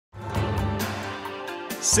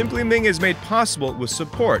Simply Ming is made possible with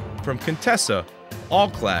support from Contessa,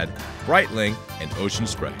 All-Clad, Breitling, and Ocean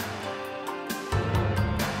Spray.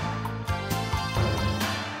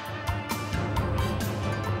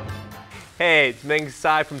 Hey, it's Ming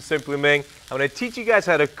Tsai from Simply Ming. I'm going to teach you guys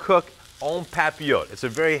how to cook en papillote. It's a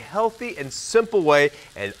very healthy and simple way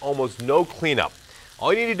and almost no cleanup.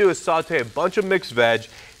 All you need to do is saute a bunch of mixed veg.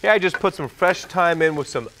 Here I just put some fresh thyme in with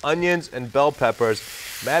some onions and bell peppers.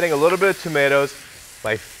 I'm adding a little bit of tomatoes,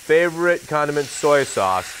 my favorite condiment, soy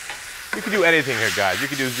sauce. You can do anything here, guys. You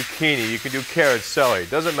can do zucchini, you can do carrots, celery,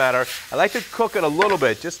 doesn't matter. I like to cook it a little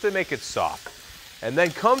bit just to make it soft. And then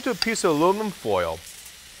come to a piece of aluminum foil,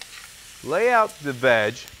 lay out the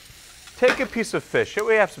veg, take a piece of fish. Here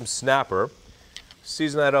we have some snapper.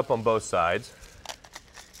 Season that up on both sides.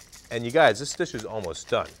 And you guys, this dish is almost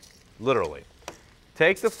done, literally.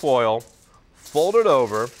 Take the foil, fold it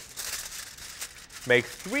over, make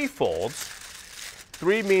 3 folds.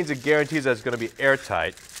 3 means it guarantees that it's going to be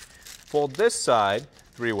airtight. Fold this side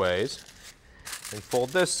 3 ways, and fold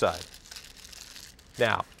this side.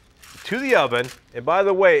 Now, to the oven, and by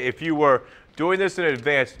the way, if you were doing this in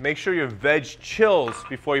advance, make sure your veg chills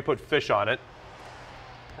before you put fish on it.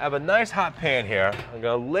 I have a nice hot pan here. I'm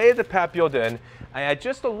going to lay the papillote in. I add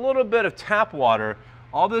just a little bit of tap water.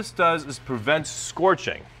 All this does is prevent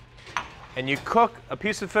scorching. And you cook a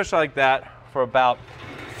piece of fish like that for about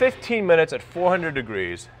 15 minutes at 400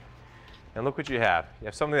 degrees. And look what you have. You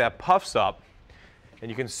have something that puffs up, and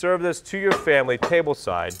you can serve this to your family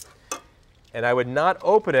tableside. And I would not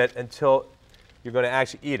open it until you're going to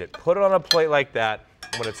actually eat it. Put it on a plate like that.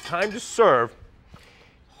 And when it's time to serve,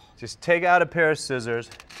 just take out a pair of scissors,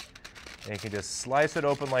 and you can just slice it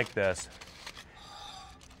open like this.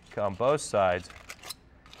 Cut on both sides.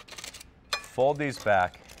 Fold these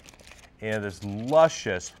back into this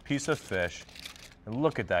luscious piece of fish. And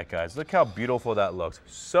look at that, guys. Look how beautiful that looks.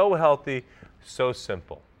 So healthy, so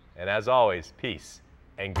simple. And as always, peace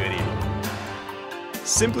and good eating.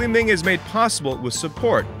 Simply Ming is made possible with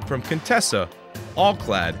support from Contessa,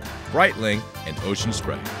 All-Clad, Breitling, and Ocean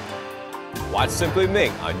Spray. Watch Simply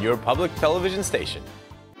Ming on your public television station.